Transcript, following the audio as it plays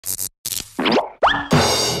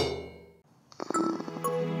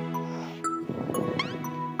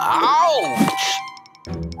Ouch!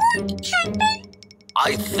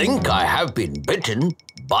 I think I have been bitten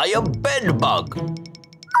by a bedbug.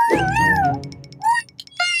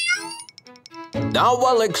 Now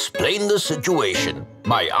I'll explain the situation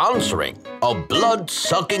by answering a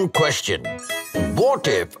blood-sucking question. What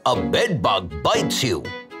if a bedbug bites you?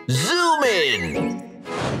 Zoom in!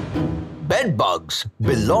 Bedbugs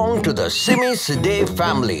belong to the Simidae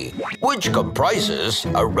family, which comprises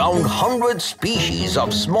around 100 species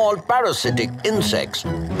of small parasitic insects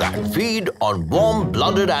that feed on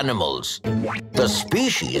warm-blooded animals. The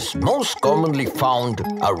species most commonly found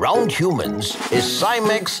around humans is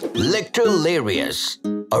Cimex lectularius,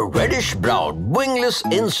 a reddish-brown wingless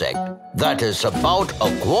insect that is about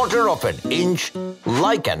 1/4 of an inch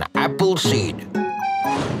like an apple seed.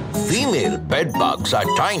 Female bedbugs are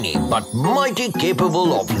tiny but mighty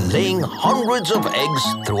capable of laying hundreds of eggs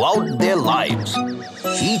throughout their lives.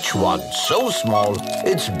 Each one so small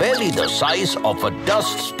it's barely the size of a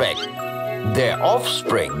dust speck. Their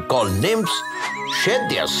offspring, called nymphs, shed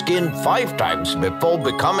their skin 5 times before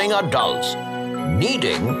becoming adults,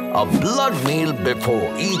 needing a blood meal before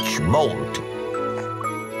each molt.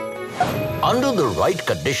 Under the right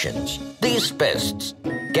conditions, these pests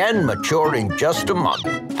can mature in just a month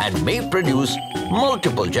and may produce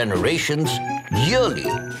multiple generations yearly,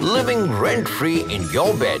 living rent-free in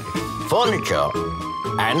your bed, furniture,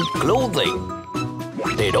 and clothing.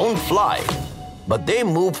 They don't fly, but they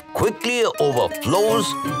move quickly over floors,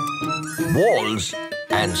 walls,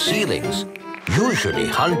 and ceilings, usually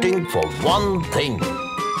hunting for one thing: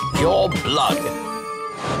 your blood.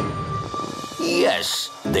 Yes,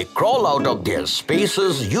 they crawl out of their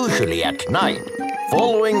spaces usually at night,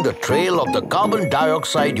 following the trail of the carbon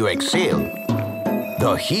dioxide you exhale,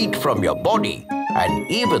 the heat from your body, and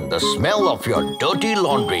even the smell of your dirty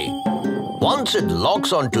laundry. Once it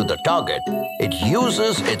locks onto the target, it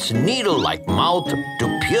uses its needle-like mouth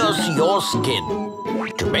to pierce your skin.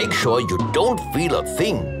 To make sure you don't feel a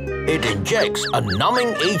thing, it injects a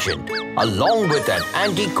numbing agent along with an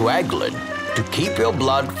anticoagulant to keep your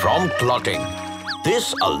blood from clotting.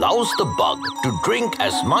 This allows the bug to drink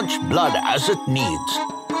as much blood as it needs,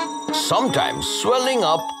 sometimes swelling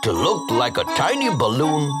up to look like a tiny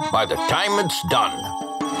balloon by the time it's done.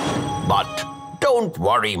 But don't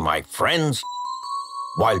worry, my friends.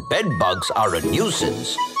 While bedbugs are a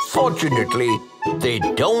nuisance, fortunately, they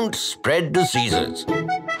don't spread diseases.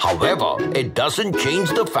 However, it doesn't change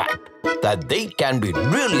the fact that they can be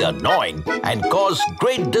really annoying and cause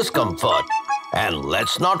great discomfort. And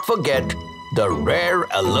let's not forget the rare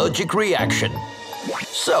allergic reaction.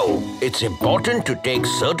 So, it's important to take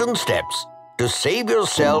certain steps to save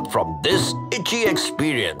yourself from this itchy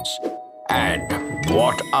experience. And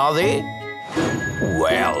what are they?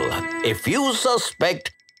 Well, if you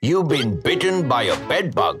suspect you've been bitten by a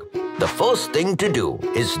bedbug, the first thing to do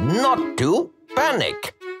is not to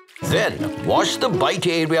panic. Then, wash the bite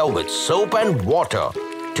area with soap and water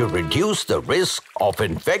to reduce the risk of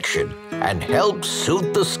infection and help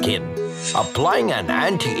soothe the skin. Applying an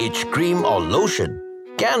anti-itch cream or lotion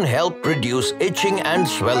can help reduce itching and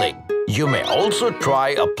swelling. You may also try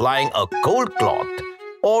applying a cold cloth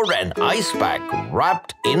or an ice pack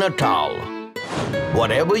wrapped in a towel.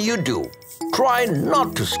 Whatever you do, try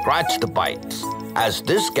not to scratch the bites, as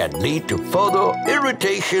this can lead to further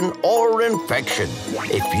irritation or infection.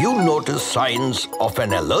 If you notice signs of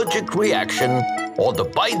an allergic reaction or the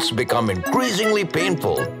bites become increasingly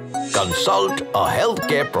painful, consult a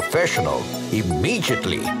healthcare professional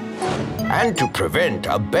immediately. And to prevent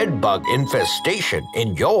a bedbug infestation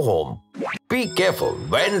in your home, be careful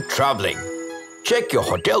when traveling. Check your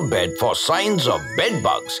hotel bed for signs of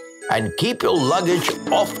bedbugs and keep your luggage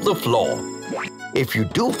off the floor. If you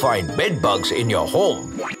do find bedbugs in your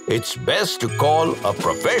home, it's best to call a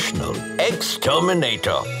professional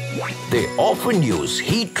exterminator. They often use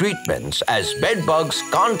heat treatments as bedbugs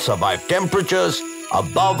can't survive temperatures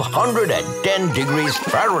above 110 degrees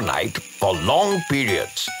Fahrenheit for long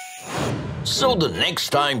periods. So the next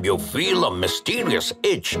time you feel a mysterious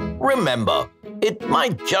itch, remember, it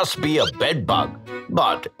might just be a bedbug,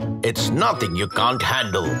 but it's nothing you can't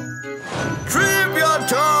handle. Trivia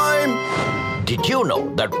time! Did you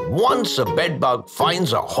know that once a bedbug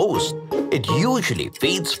finds a host, it usually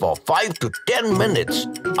feeds for 5 to 10 minutes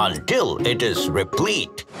until it is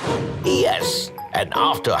replete? Yes, and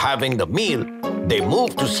after having the meal, they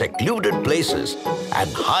move to secluded places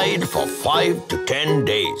and hide for 5 to 10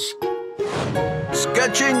 days.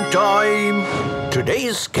 Sketching time!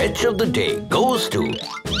 Today's sketch of the day goes to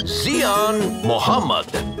Zian Mohammed.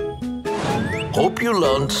 Hope you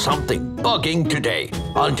learned something bugging today.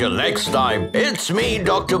 Until next time, it's me,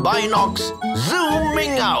 Dr. Binocs,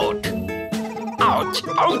 zooming out. Ouch,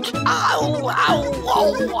 ouch, ow, ow,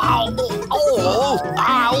 ow, ow, oh,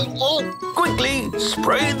 ow, oh. Quickly,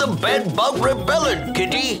 spray the bedbug repellent,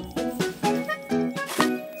 kitty.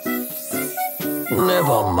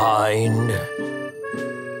 Never mind.